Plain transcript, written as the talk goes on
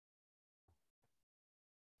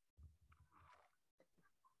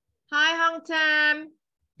Hi, Hong Tam.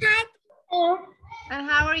 Hi. And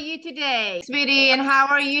how are you today? Sweetie, and how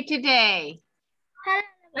are you today?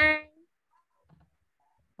 Hello.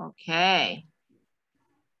 Okay.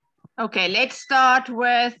 Okay, let's start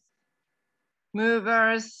with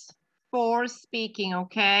movers for speaking,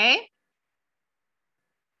 okay?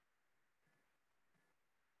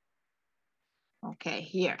 Okay,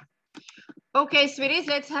 here. Okay, sweeties,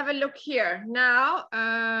 let's have a look here. Now,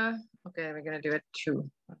 okay, we're gonna do it two.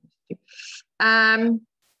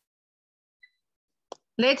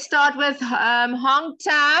 Let's start with Hong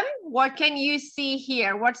Tam. What can you see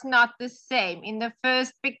here? What's not the same? In the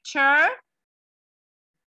first picture?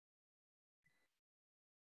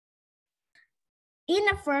 In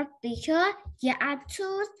the first picture, there are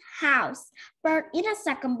two houses, but in the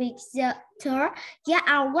second picture, there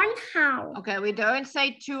are one house. Okay, we don't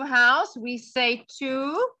say two houses, we say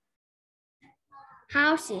two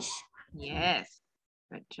houses. Yes,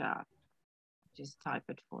 good job. Just type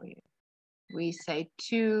it for you. We say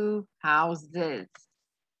two houses.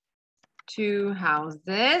 Two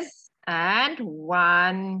houses and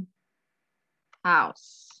one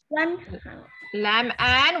house. One house. Lam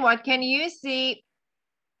Ann, what can you see?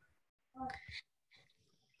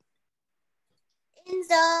 In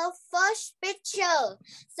the first picture,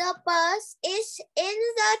 the bird is in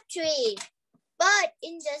the tree. But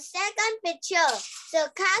in the second picture,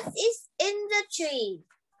 the cat is in the tree.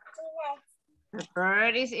 The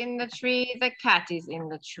bird is in the tree, the cat is in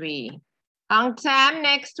the tree. Hong Tam,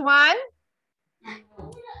 next one.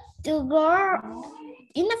 The girl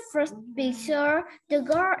in the first picture, the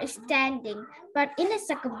girl is standing, but in the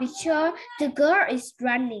second picture, the girl is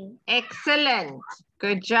running. Excellent.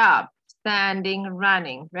 Good job. Standing,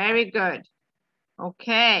 running. Very good.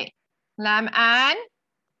 Okay. Lam Ann.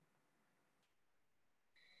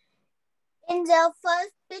 In the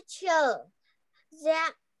first picture,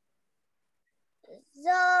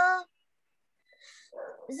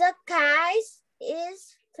 the kite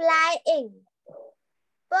is flying.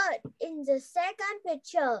 But in the second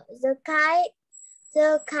picture, the kite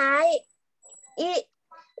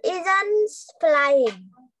isn't flying.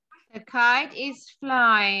 The kite is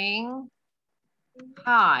flying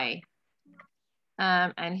high.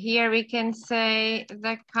 And here we can say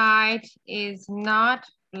the kite is not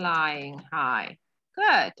flying high.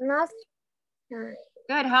 Good. Not high.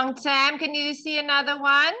 Good. Hong Tam, can you see another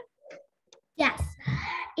one? Yes.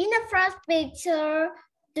 In the first picture,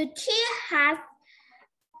 the tree has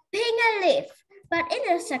pink leaf. But in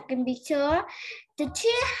the second picture, the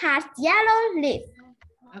tree has yellow leaf.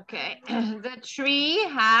 Okay. The tree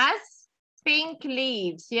has pink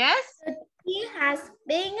leaves, yes? The tree has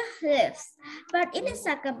pink leaves. But in the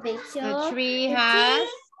second picture, the tree has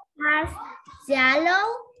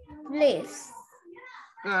yellow leaves.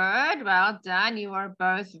 Good. Well done. You are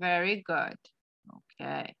both very good.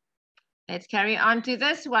 Okay. Let's carry on to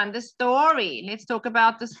this one, the story. Let's talk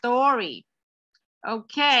about the story.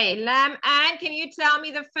 Okay, Lam Ann, can you tell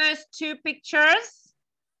me the first two pictures?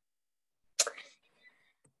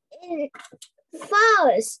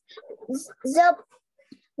 First,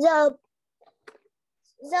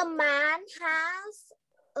 the man has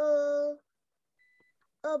a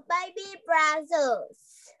baby brother.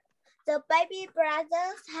 The baby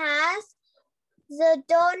brother has the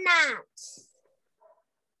donut.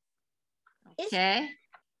 Okay.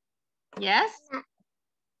 Yes?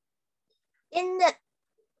 In the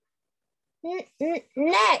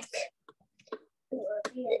neck,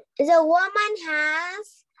 the woman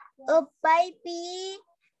has a baby,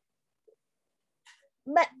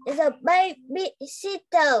 but the baby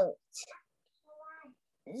sitter.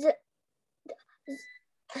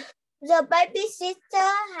 The baby sister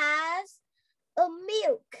has a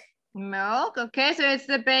milk. Milk. Okay, so it's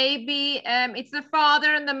the baby, it's the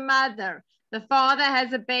father and the mother. The father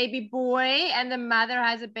has a baby boy and the mother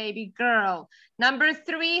has a baby girl. Number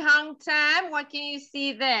 3, Hong Tam, what can you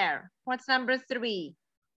see there? What's number 3?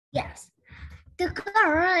 Yes, the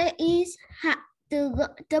girl is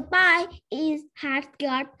the boy has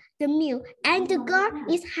got the milk and the girl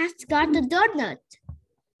has got the donut.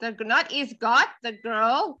 The donut is got, the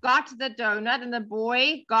girl got the donut and the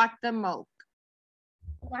boy got the milk.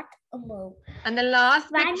 What a milk. And the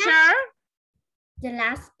last picture? The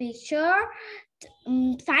last picture,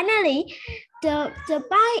 finally, the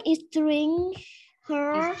boy is drinking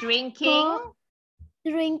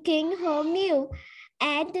her milk,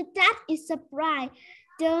 and the dad is surprised.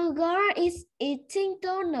 The girl is eating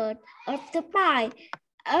donut of the pie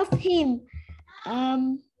of him.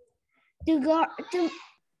 The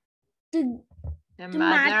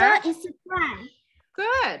mother is surprised.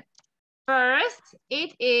 Good. First,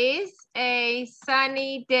 it is a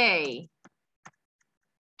sunny day.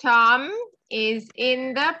 Tom is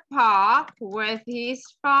in the park with his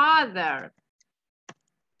father.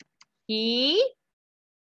 He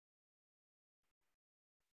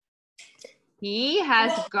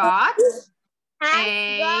has got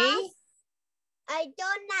a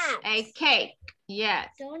donut. A cake. Yes.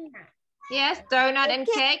 Donut. Yes, donut and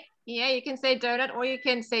cake. Yeah, you can say donut or you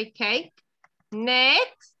can say cake.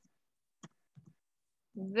 Next,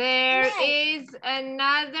 there is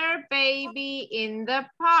another baby in the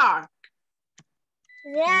park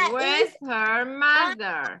with her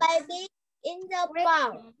mother. Baby in the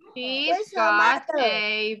park. She's got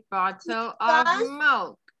a bottle of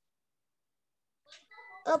milk.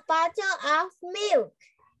 A bottle of milk.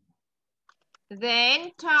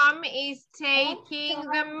 Then Tom is taking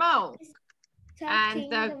the milk.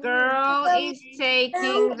 And the girl is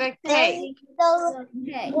taking the cake. The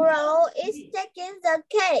girl is taking the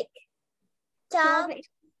cake. Tom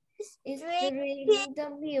is drinking the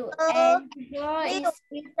milk. And the girl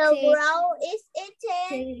is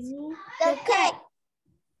eating the cake.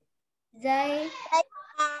 They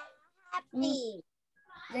are happy.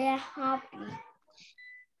 They are happy.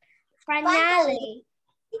 Finally,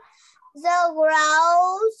 the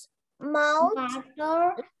girl's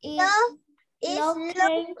mother is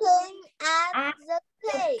looking at the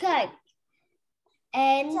cake.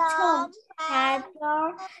 And Tom's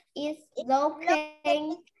father is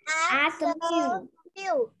looking at the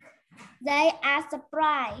milk. They are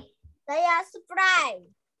surprised.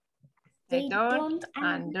 They don't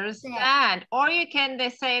understand. Or you can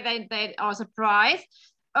say that they are surprised.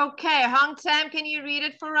 Okay, Hong Tam, can you read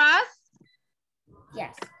it for us?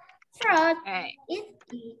 Yes. First, it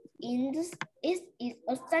is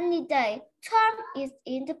a sunny day. Tom is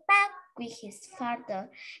in the park with his father.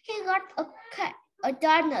 He got a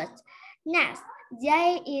donut. Next,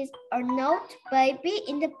 there is a note baby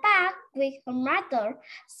in the park with her mother.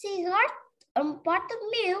 She got a pot of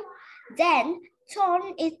milk. Then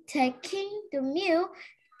Tom is taking the milk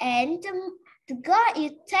and the girl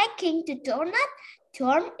is taking the donut.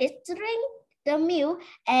 Tom is drinking the milk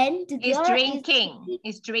and the girl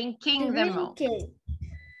is drinking the milk.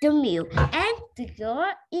 The milk and the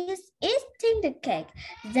girl is eating the cake.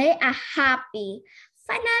 They are happy.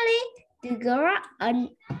 Finally, the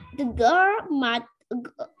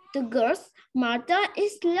girl's mother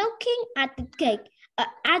is looking at the cake,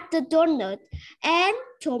 at the donut, and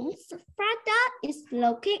Tom's father is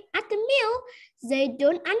looking at the milk. They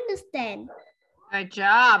don't understand. Good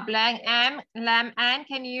job. Lam Ann,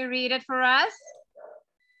 can you read it for us?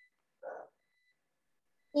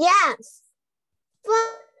 Yes.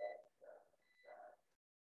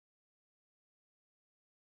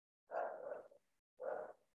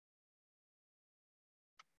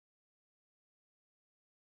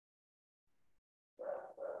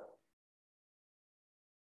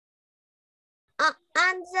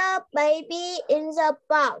 And the baby in the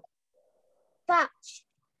pouch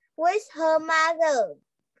with her mother.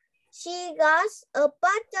 She got a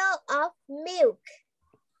bottle of milk.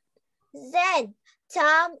 Then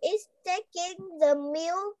Tom is taking the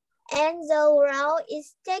milk and the girl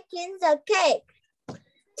is taking the cake.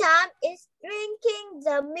 Tom is drinking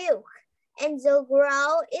the milk and the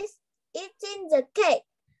girl is eating the cake.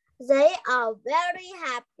 They are very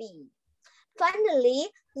happy.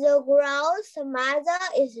 Finally, the girl's mother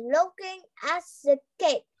is looking at the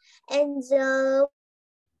cake and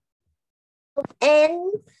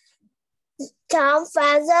Tom's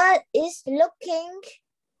father is looking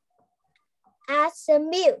at the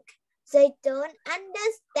milk. They don't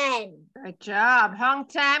understand. Good job. Hong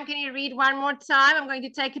Tam, can you read one more time? I'm going to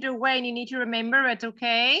take it away and you need to remember it,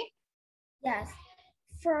 okay? Yes.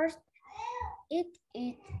 First, it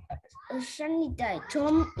is a sunny day.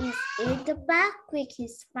 Tom is in the park with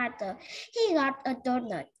his father. He got a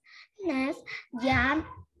donut. Next, there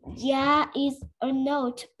is a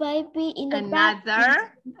note baby in the park.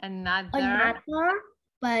 Another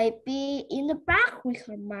baby in the park with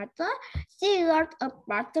her mother. She got a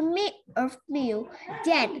bottle of milk.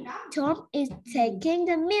 Then Tom is taking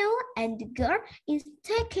the milk and the girl is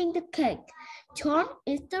taking the cake. Tom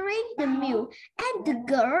is drinking the milk and the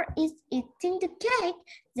girl is eating the cake.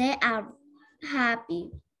 They are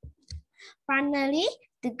happy. Finally,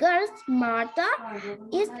 the girl's mother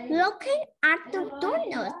is looking at the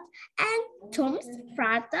donut and Tom's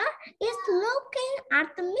father is looking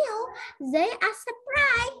at the milk. They are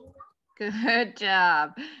surprised. Good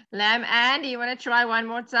job. Lam Ann, do you want to try one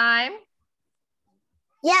more time?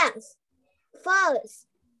 Yes. First,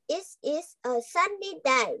 it is a sunny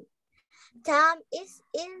day. Tom is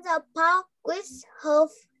in the park with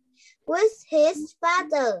with his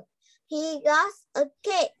father. He got a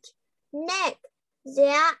cake. Next,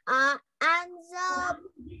 there are other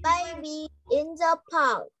baby in the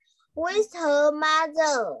park with her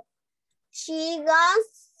mother. She got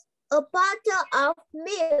a bottle of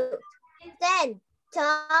milk. Then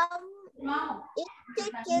Tom is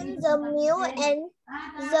taking the milk and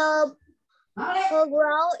the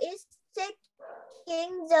girl is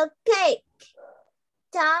taking the cake.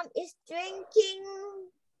 Tom is drinking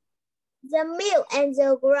the milk and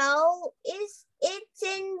the girl is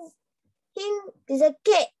eating the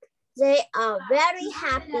cake. They are very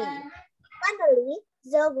happy. Finally,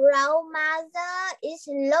 the grandmother is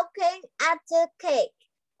looking at the cake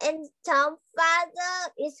and Tom's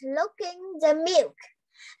father is looking at the milk.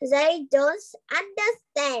 They don't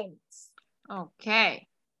understand. Okay,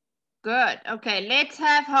 good. Okay, let's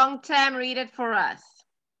have Hong Tam read it for us.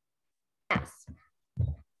 Yes.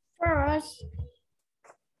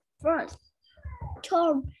 First,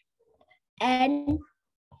 Tom and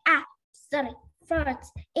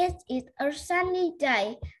First, it is a sunny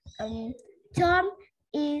day. Tom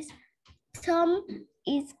is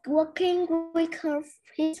working with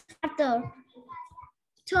his father.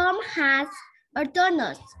 Tom has a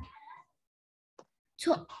donut.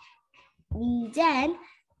 Then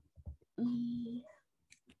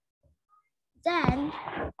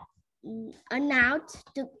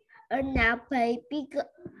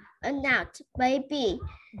baby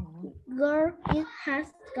girl has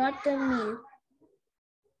got the milk.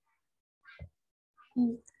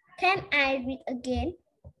 Can I read again?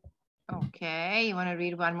 Okay, you want to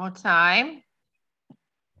read one more time?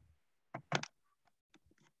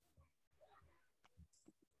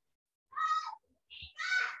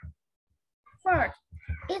 First,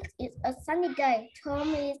 it is a sunny day.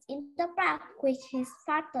 Tom is in the park with his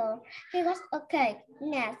father. He got a cake.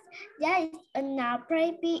 Next, there is another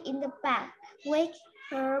baby in the park with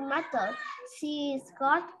her mother. She's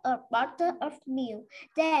got a bottle of milk.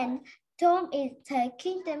 Then Tom is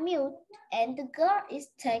taking the milk and the girl is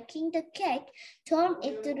taking the cake. Tom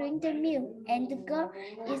is drinking the milk and the girl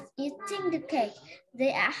is eating the cake.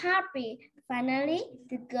 They are happy. Finally,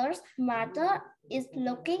 the girl's mother is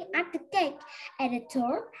looking at the cake and the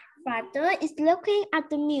Tom's father is looking at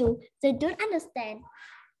the milk. They don't understand.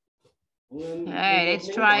 Okay, let's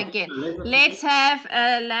try again. Let's have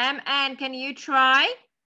Lam Ann. Can you try?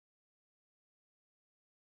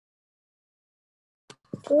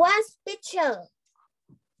 What's picture?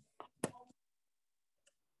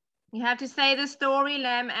 You have to say the story,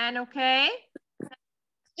 Lam Ann, okay?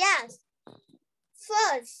 Yes.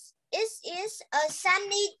 First, it is a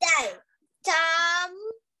sunny day. Tom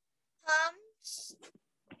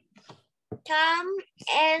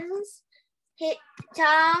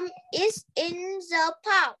is in the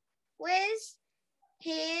park with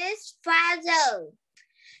his father.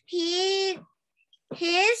 He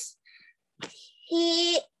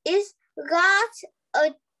is got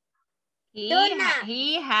a donut.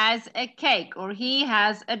 He has a cake or he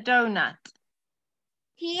has a donut.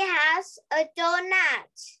 He has a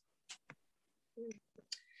donut.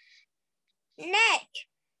 Next,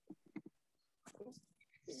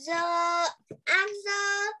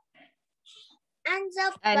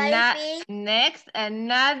 baby. Next,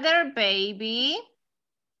 another baby.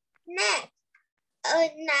 Next,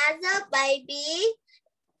 another baby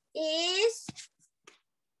is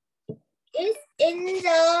in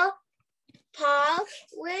the park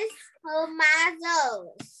with her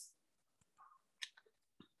mother.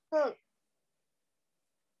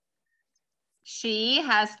 She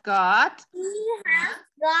has got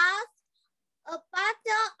a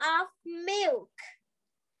bottle of milk.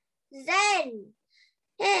 Then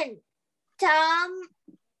Tom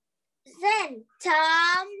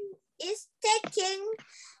is taking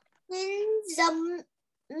in the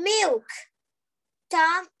milk.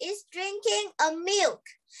 Tom is drinking a milk,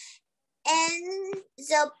 and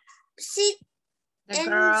the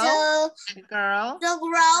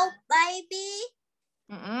girl baby.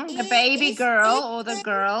 The baby girl or the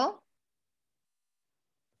girl.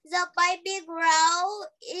 The baby girl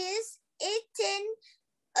is eating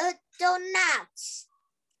a donut.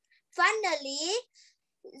 Finally,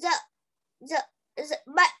 the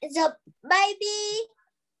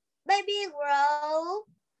baby girl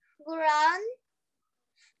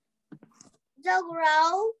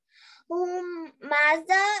whose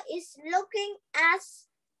mother is looking at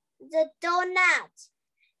the donut,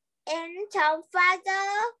 and Tom's father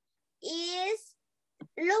is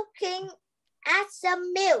looking at the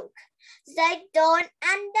milk. They don't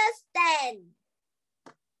understand.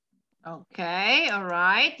 Okay, all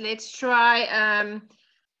right. Let's try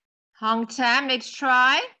Hong Tam. Let's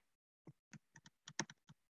try.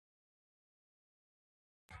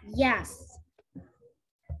 Yes.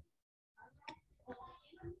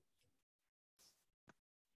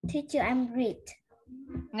 Teacher, I'm read.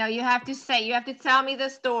 No, you have to tell me the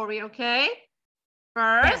story, okay?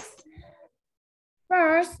 First. Yes.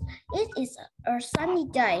 First, it is a sunny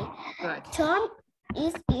day. Good. Tom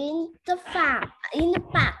is in the park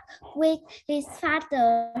with his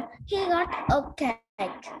father. He got a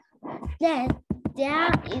cake. Then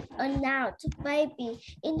there is another baby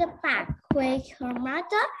in the park with her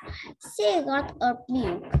mother. She got a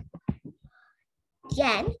milk.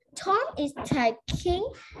 Then Tom is taking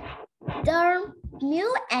the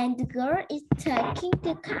milk and the girl is taking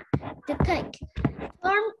the cake.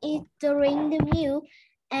 Tom is doing the milk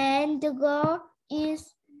and the girl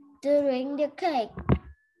is doing the cake.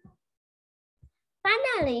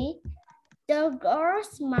 Finally, the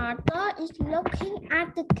girl's mother is looking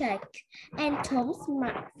at the cake and Tom's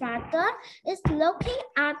father is looking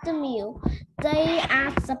at the milk. They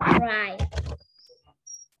are surprised.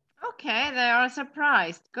 Okay, they are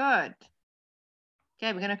surprised. Good.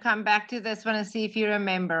 Okay, we're going to come back to this one and see if you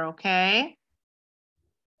remember, okay?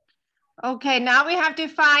 Okay, now we have to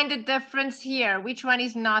find the difference here. Which one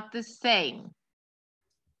is not the same?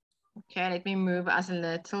 Okay, let me move us a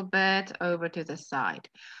little bit over to the side.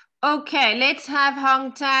 Okay, let's have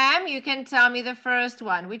Hong Tam. You can tell me the first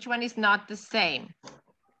one. Which one is not the same?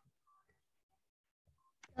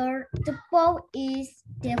 The boat is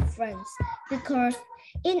different because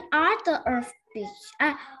in other earth beach,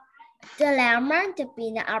 the lemon, the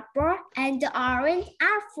peanut apple, and the orange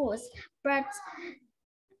are fruits, but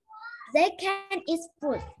they can eat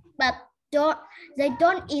fruit, but they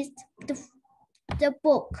don't eat the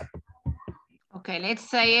book. Okay, let's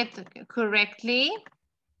say it correctly.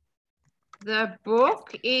 The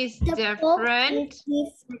book is different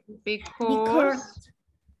because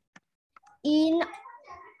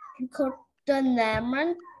the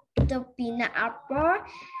lemon, the peanut apple,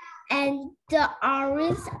 and the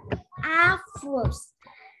orange are fruits.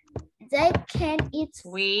 They can eat.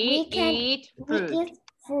 We eat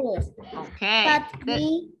fruit. Okay.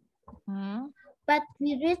 But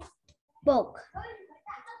we read book.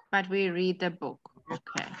 But we read the book.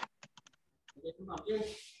 Okay.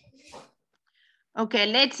 Okay,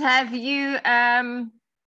 let's have you, Hong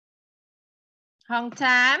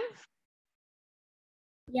Tam.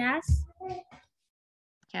 Yes.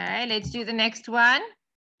 Okay, let's do the next one.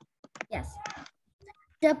 Yes.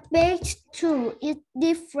 The page 2 is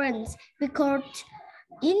different because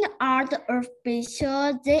in other earth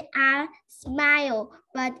picture they are smile,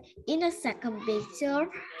 but in the second picture,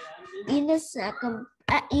 in the second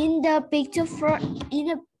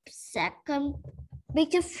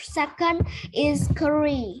second is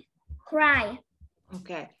cry.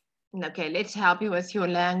 Okay. Okay, let's help you with your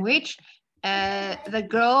language. The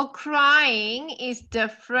girl crying is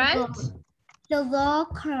different. The girl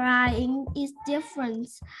crying is different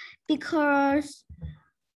because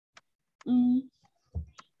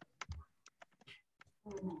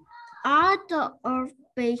other earth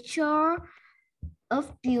picture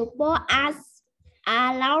of people are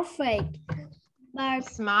laughing, but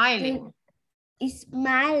smiling. Is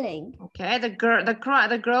smiling. Okay, the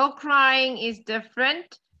girl crying is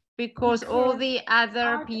different because all the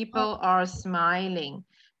other people are smiling.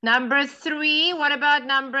 Number 3, what about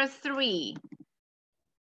number 3?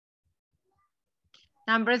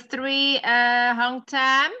 Number 3, Hong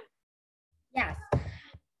Tam? Yes.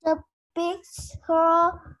 The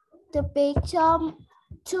picture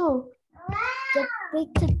 2. The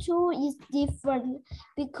picture 2 is different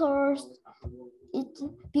because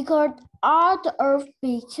all the earth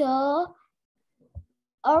picture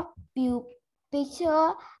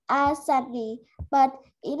are sunny, but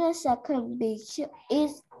in the second picture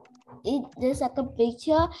is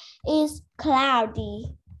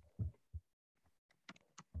cloudy.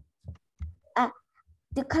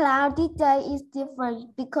 The cloudy day is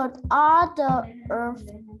different because all the earth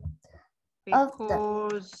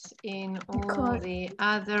in all the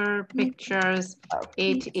other pictures,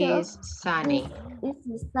 it is sunny. It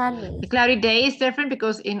is sunny. The cloudy day is different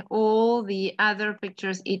because in all the other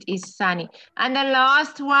pictures, it is sunny. And the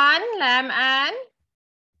last one, Lam Ann.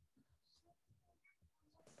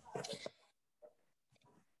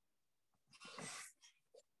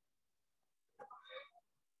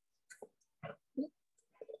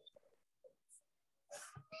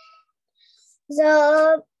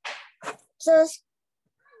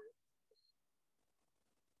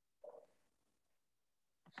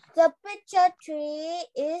 The picture 3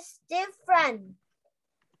 is different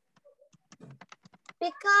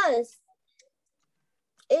because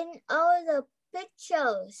in all the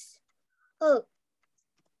pictures,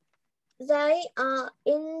 They are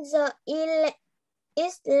in the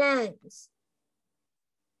islands.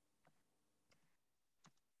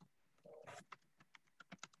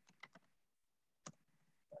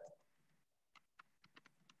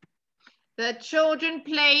 The children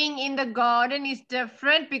playing in the garden is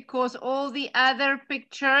different because in all the other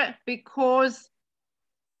pictures,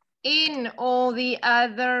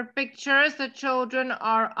 the children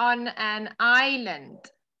are on an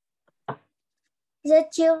island. The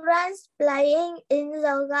children playing in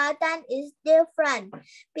the garden is different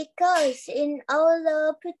because in all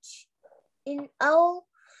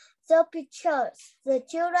the pictures, the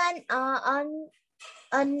children are on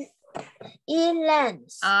an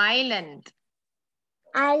island.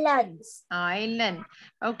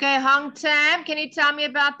 Okay, Hong Tam, can you tell me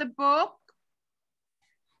about the book?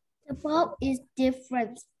 The book is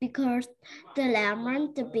different because the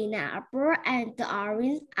lemon, the pineapple, and the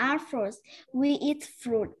orange are fruits. We eat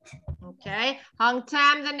fruit. Okay, Hong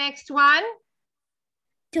Tam, the next one.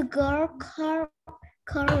 The girl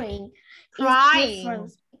crying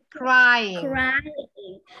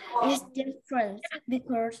is different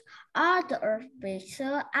because all the other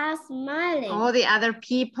people are smiling. All the other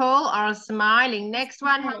people are smiling. Next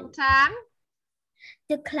one, Hong Tam.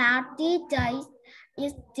 The cloudy day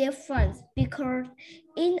is different because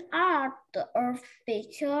in all the earth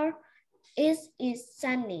picture it is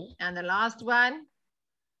sunny. And the last one.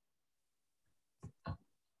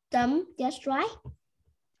 That's right.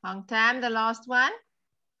 Hong Tam, the last one.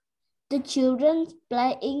 The children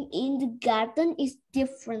playing in the garden is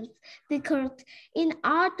different because in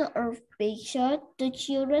all the earth picture, the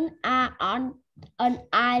children are on an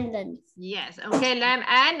island. Yes, okay, Lam,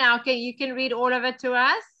 and now you can read all of it to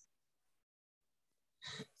us.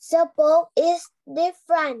 The book is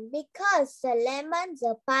different because the lemon,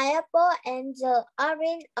 the pineapple, and the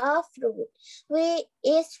orange are fruit. We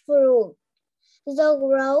eat fruit. The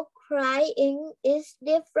girl crying is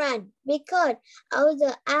different because all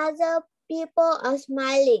the other people are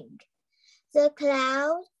smiling. The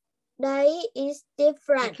cloud day is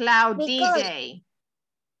different. The cloudy day.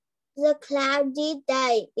 The cloudy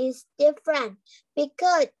day is different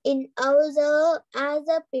because in all the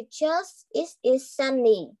other pictures it is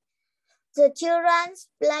sunny. The children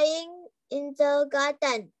playing in the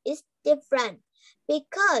garden is different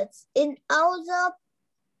because in all the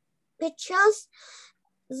pictures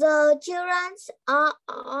the children are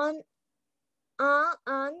on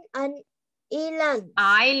an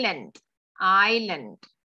island.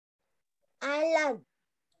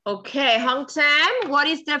 Okay, Hong Tam, what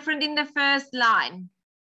is different in the first line?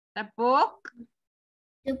 The book?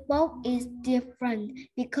 The book is different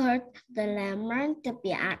because the lemon, the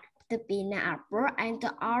pineapple, and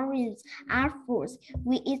the orange are fruits.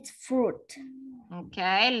 We eat fruit.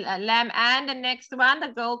 Okay, Lam, and the next one, the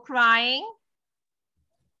girl crying.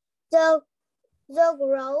 The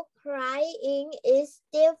girl crying is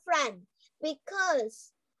different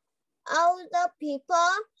because all the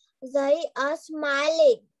people, they are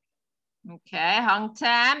smiling. Okay, Hong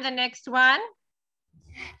Tam, the next one.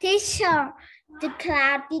 Teacher, the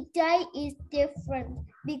cloudy day is different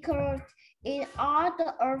because in all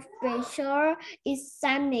the earth picture is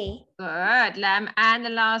sunny. Good, Lam, and the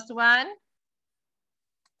last one.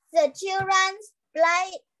 The children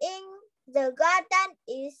play in the garden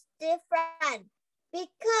is different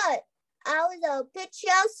because all the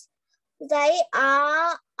pictures, they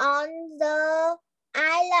are on the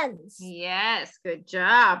islands. Yes, good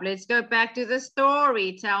job. Let's go back to the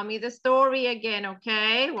story. Tell me the story again,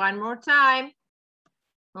 okay? One more time.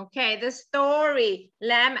 Okay, the story.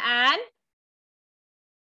 Lam, and?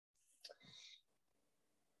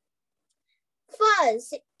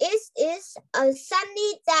 First, it is a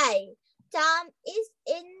sunny day. Tom is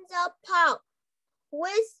in the park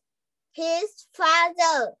with his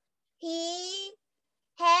father. He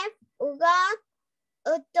have got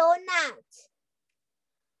a donut.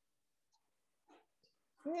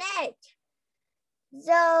 Next,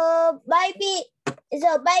 the baby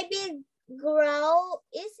girl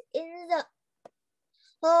is in the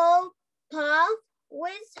park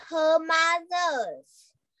with her mother.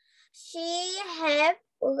 She have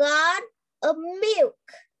got a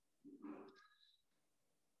milk.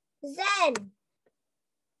 Then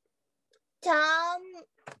Tom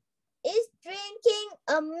is drinking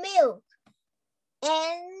a milk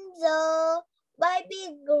and the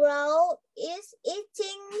baby girl is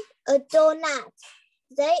eating a donut.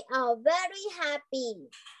 They are very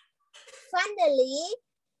happy. Finally,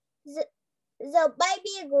 the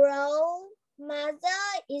baby girl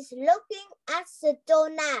mother is looking at the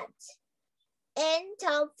donut and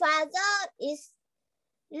Tom's father is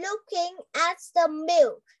looking at the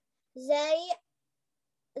milk. They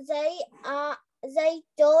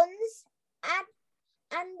don't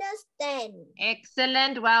understand.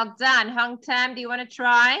 Excellent, well done. Hong Tam, do you want to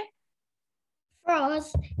try?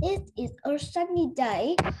 First, it is a sunny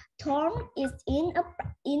day. Tom is in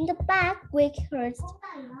the park with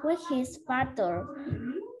his father.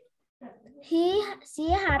 He has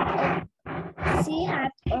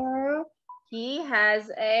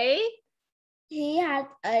a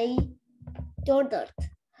donut.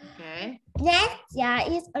 Okay. Next,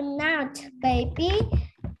 there is another baby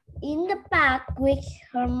in the park with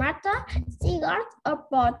her mother. She got a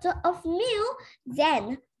bottle of milk.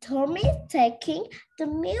 Then Tom is taking the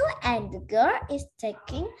milk and the girl is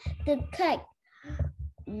taking the cake.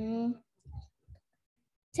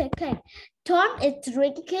 Tom is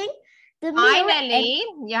drinking the milk. Finally,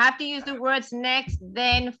 you have to use the words next,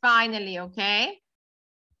 then finally, okay?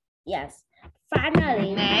 Yes,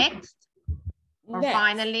 finally. Next. Or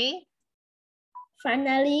finally.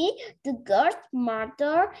 Finally, the girl's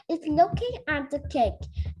mother is looking at the cake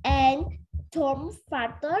and Tom's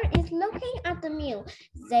father is looking at the milk.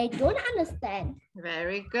 They don't understand.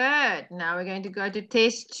 Very good. Now we're going to go to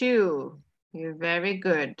test 2. You're very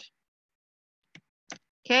good.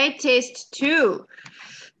 Okay, test 2.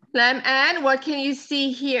 Lam Ann, what can you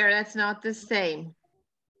see here that's not the same?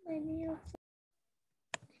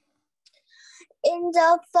 In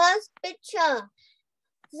the first picture,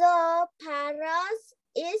 the parrot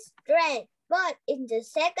is red, but in the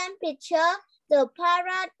second picture, the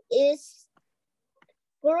parrot is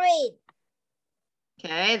green.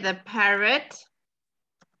 Okay, the parrot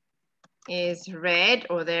is red,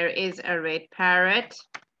 or there is a red parrot.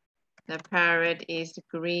 The parrot is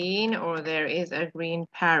green, or there is a green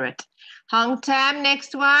parrot. Hong Tam,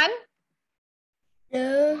 next one.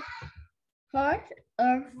 The heart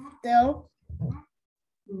of the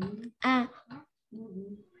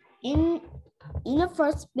in the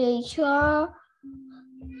first picture,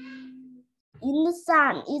 in the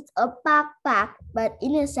sun is a backpack, but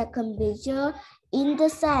in the second picture, in the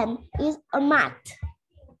sand is a mat.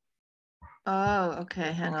 Oh,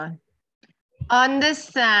 okay, hang on. On the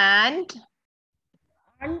sand,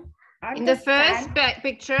 in the first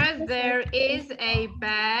picture, there is a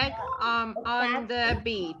bag on the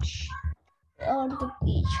beach. On the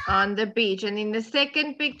beach. On the beach. And in the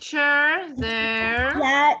second picture, there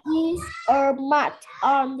is a mat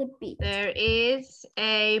on the beach. There is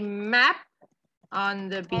a map on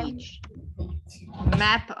the beach.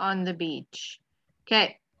 Map on the beach.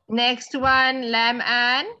 Okay, next one, Lam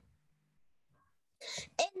Ann.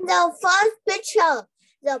 In the first picture,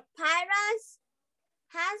 the parrot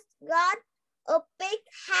has got a big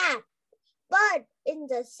hat. But in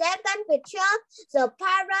the second picture, the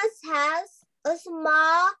parrot has a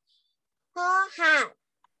small hat.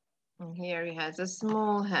 And here he has a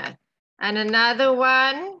small hat. And another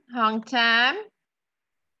one, Hong Tam.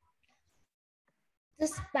 The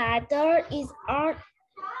spider is on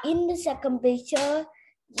in the second picture.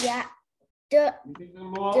 Yeah, the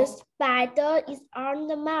spider is on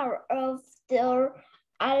the mouth of the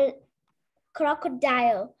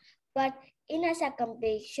crocodile. But in the second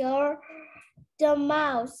picture, the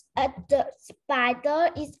spider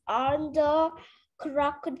is on the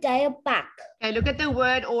crocodile back. Okay, look at the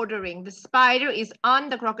word ordering. The spider is on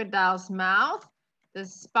the crocodile's mouth. The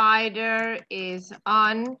spider is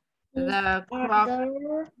on the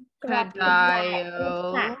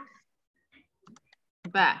crocodile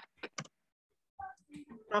back.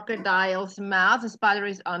 Crocodile's mouth. The spider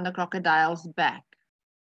is on the crocodile's back.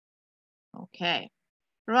 Okay.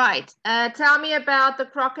 Right. Tell me about the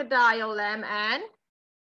crocodile, Lam Ann.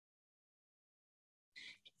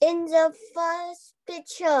 In the first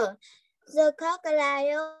picture, the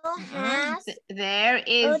crocodile has... There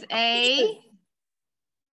is a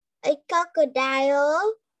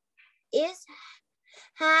crocodile is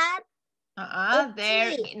had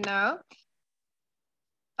there, no.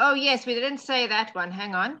 Oh, yes, we didn't say that one.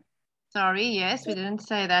 Hang on. Sorry, yes, we didn't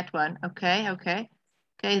say that one. Okay, okay.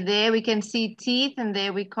 Okay, there we can see teeth and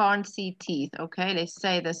there we can't see teeth. Okay, let's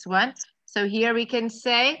say this one. So here we can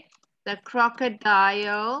say the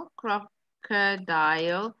crocodile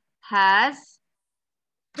has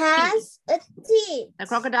a teeth. The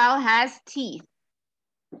crocodile has teeth.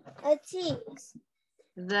 A teeth.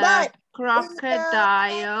 The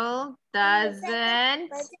crocodile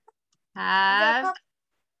doesn't have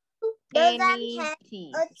any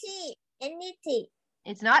teeth. Any teeth.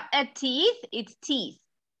 It's not a teeth, it's teeth.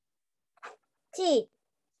 Teeth.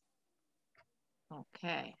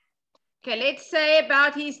 Okay. Okay, let's say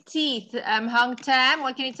about his teeth. Hong Tam,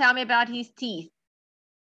 what can you tell me about his teeth?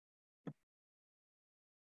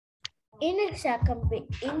 In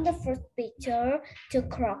the first picture, the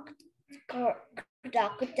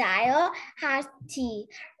crocodile has teeth,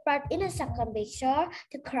 but in the second picture,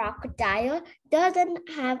 the crocodile doesn't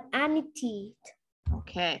have any teeth.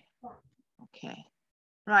 Okay. Okay.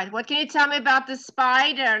 Right. What can you tell me about the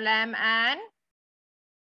spider, Lam Ann?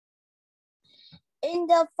 In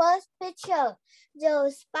the first picture,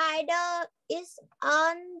 the spider is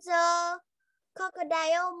on the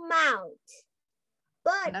crocodile mouth.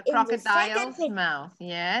 But The in the second crocodile's mouth,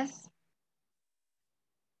 yes.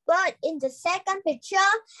 But in the second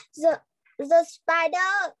picture, the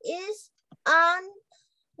spider is on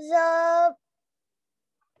the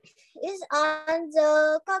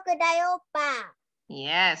crocodile back.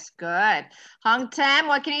 Yes, good. Hong Tam,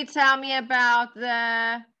 what can you tell me about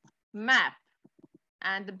the map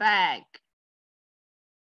and the bag?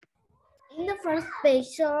 In the first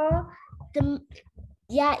picture,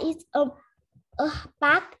 there is a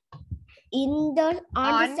bag on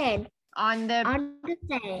the sand. On the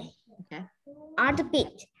sand. Okay. On the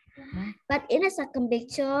beach. But in the second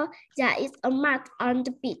picture, there is a map on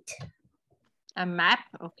the beach. A map,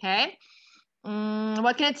 okay.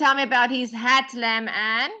 What can you tell me about his hat, Lam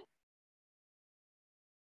Ann?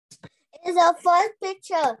 In the first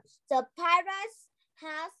picture, the parrot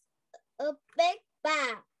has a big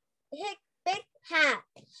bag, big hat.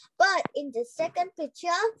 But in the second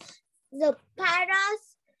picture, the parrot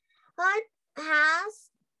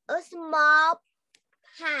has a small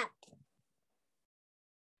hat.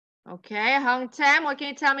 Okay, Hong Tam, what can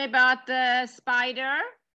you tell me about the spider?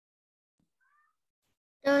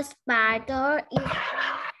 The spider is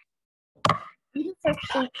in the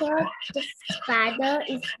first picture. The spider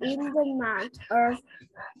is in the mouth of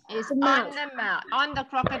on the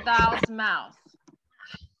crocodile's mouth.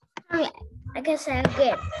 Okay, I can say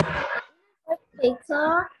again.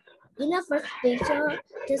 In the first picture,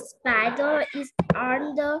 the spider is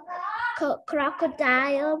on the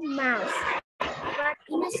crocodile mouth. But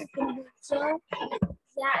in the second picture,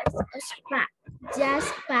 the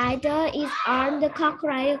spider is on the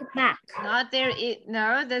crocodile back.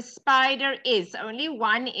 No, the spider is. Only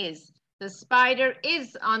one is. The spider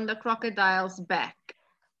is on the crocodile's back.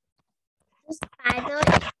 The spider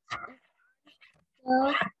is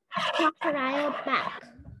on the crocodile back.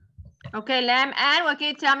 Okay, Lam Ann, what can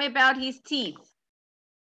you tell me about his teeth?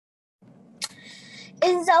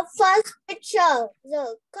 In the first picture,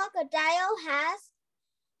 the crocodile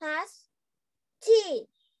has teeth.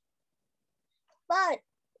 But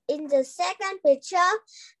in the second picture,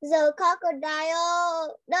 the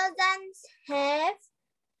crocodile doesn't have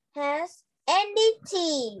any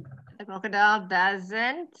teeth. The crocodile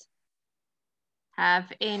doesn't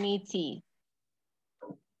have any teeth.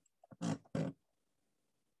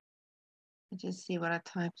 Let's just see what I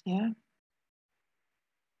typed here.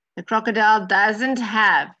 The crocodile doesn't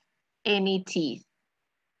have any teeth.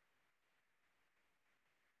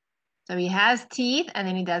 So he has teeth and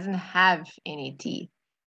then he doesn't have any teeth.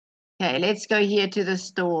 Okay, let's go here to the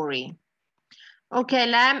story. Okay,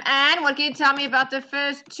 Lam Ann, what can you tell me about the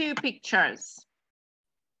first two pictures?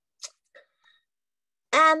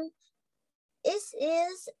 It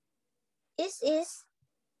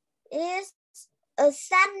is a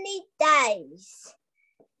sunny day.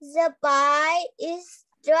 The boy is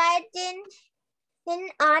riding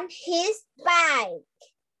on his bike.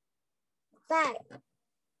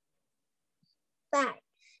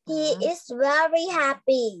 He is very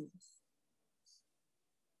happy.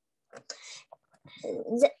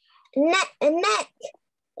 The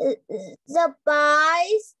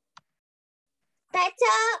boy's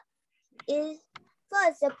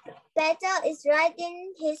Peter is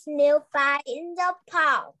riding his new bike in the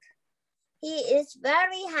park. He is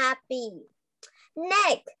very happy.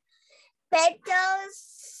 Next, Peter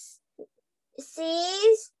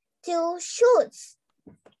sees two shoots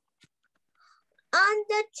on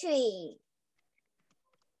the tree.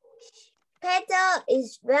 Peter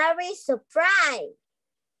is very surprised.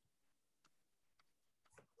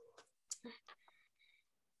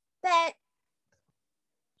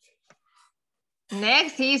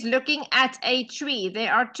 Next, he's looking at a tree.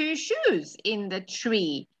 There are two shoes in the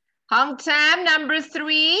tree. Hong Tam, number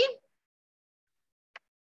 3.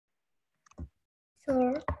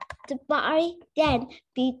 So the boy then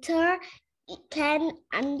Peter can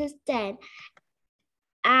understand.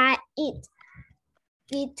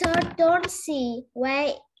 Peter don't see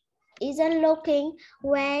where isn't looking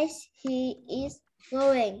where he is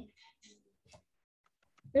going.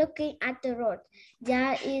 Looking at the road,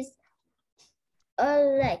 there is a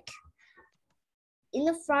lake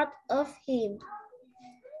in front of him.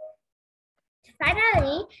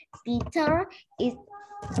 Finally, Peter is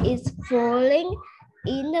falling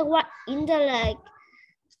in the lake.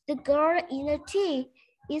 The girl in the tree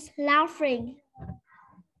is laughing.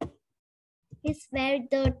 It's very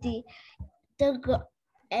dirty. The girl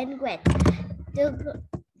and wet.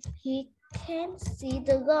 He can't see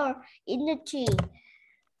the girl in the tree.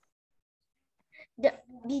 The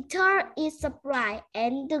Peter is surprised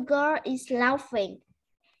and the girl is laughing.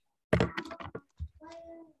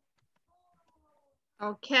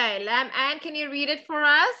 Okay, Lam Ann, can you read it for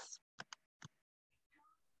us?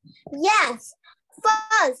 Yes.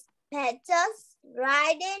 First, Peter's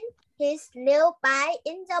riding his new bike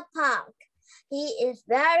in the park. He is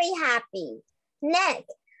very happy.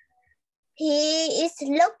 Next, he is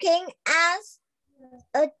looking at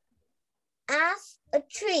a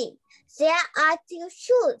tree. There are two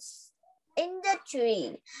shoes in the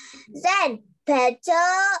tree. Then Peter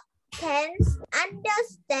can't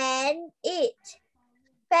understand it.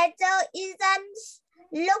 Peter isn't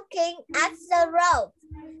looking at the road.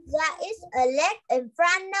 There is a lake in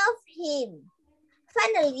front of him.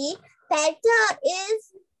 Finally, Peter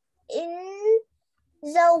is in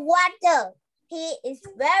the water. He is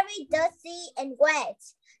very dirty and wet.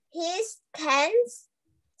 He can't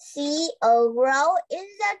see a girl in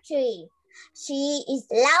the tree. She is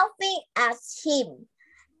laughing at him.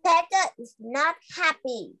 Peter is not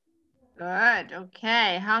happy. Good,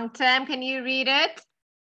 okay. Hong Tam, can you read it?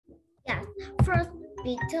 Yes. First,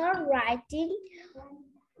 Peter riding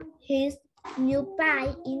his new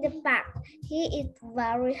bike in the park. He is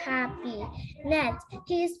very happy. Next,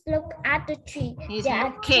 he looks at the tree. He's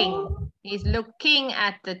looking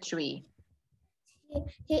at the tree.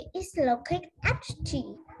 He is looking at the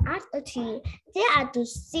tree. At a tree. There are two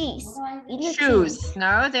shoes in the Shoes. tree.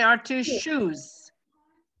 No, there are two shoes.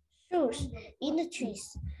 Shoes in the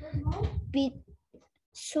trees.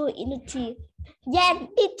 Shoe in the tree. Then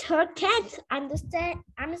Peter can't understand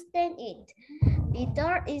it.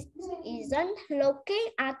 Peter isn't looking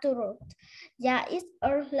at the road. There is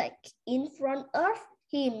a lake in front of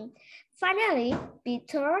him. Finally,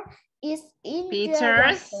 Peter is in the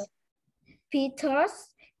water. Peter's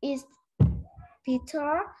in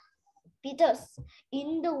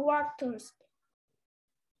the water.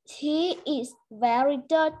 He is very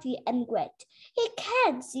dirty and wet. He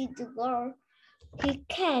can't see the girl. He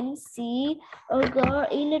can see a girl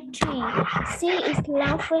in a tree. She is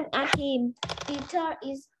laughing at him. Peter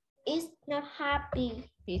is not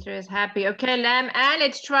happy. Peter is happy. Okay, Lam Ann,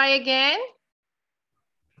 let's try again.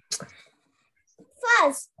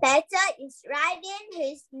 First, Peter is riding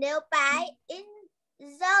his new bike in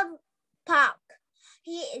the park.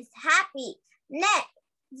 He is happy. Next,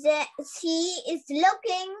 he is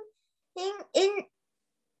looking in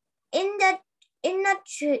the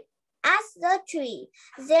tree. At the tree,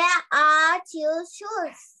 there are two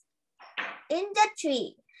shoes in the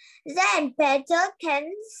tree. Then Peter can't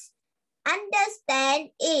understand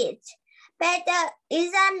it. Peter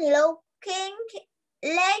isn't looking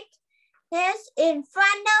like he's in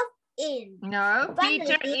front of him. No,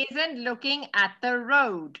 Peter isn't looking at the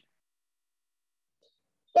road.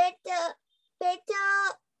 Peter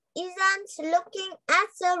isn't looking at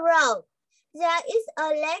the road. There is a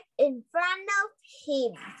lake in front of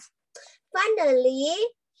him. Finally,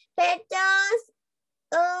 Peter's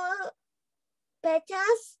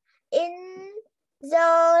in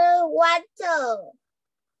the water.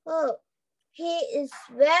 Oh, he is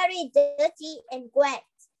very dirty and wet.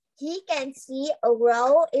 He can see a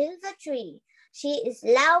girl in the tree. She is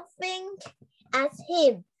laughing at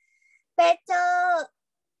him. Peter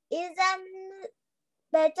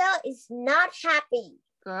is not happy.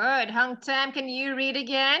 Good. Hong Tam, can you read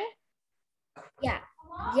again? Yeah.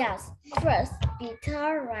 Yes. First,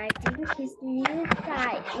 Peter riding his new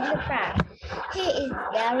bike in the park. He is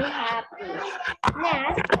very happy.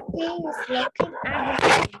 Next, he is looking at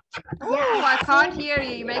the tree. Oh, I can't hear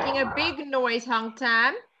you. You're making a big noise, Hong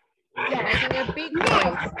Tam. Yeah. Making a big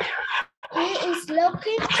noise. He is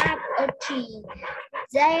looking at a tree.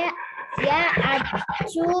 There are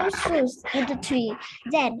two shoes in the tree.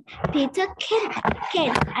 Then Peter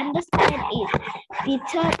can't understand it.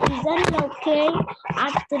 Peter isn't looking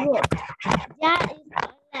at the road. There is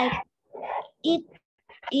like it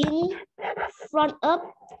in front of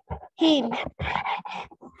him.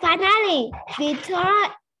 Finally, Peter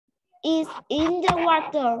is in the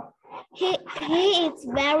water. He is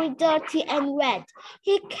very dirty and wet.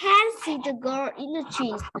 He can't see the girl in the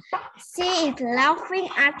trees. She is laughing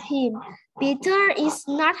at him. Peter is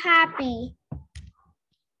not happy.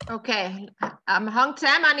 Okay, Hong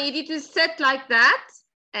Tam, I need you to sit like that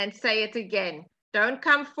and say it again. Don't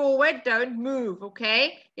come forward. Don't move,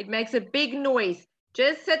 okay? It makes a big noise.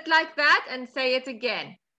 Just sit like that and say it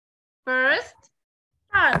again. First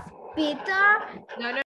Peter. No, no.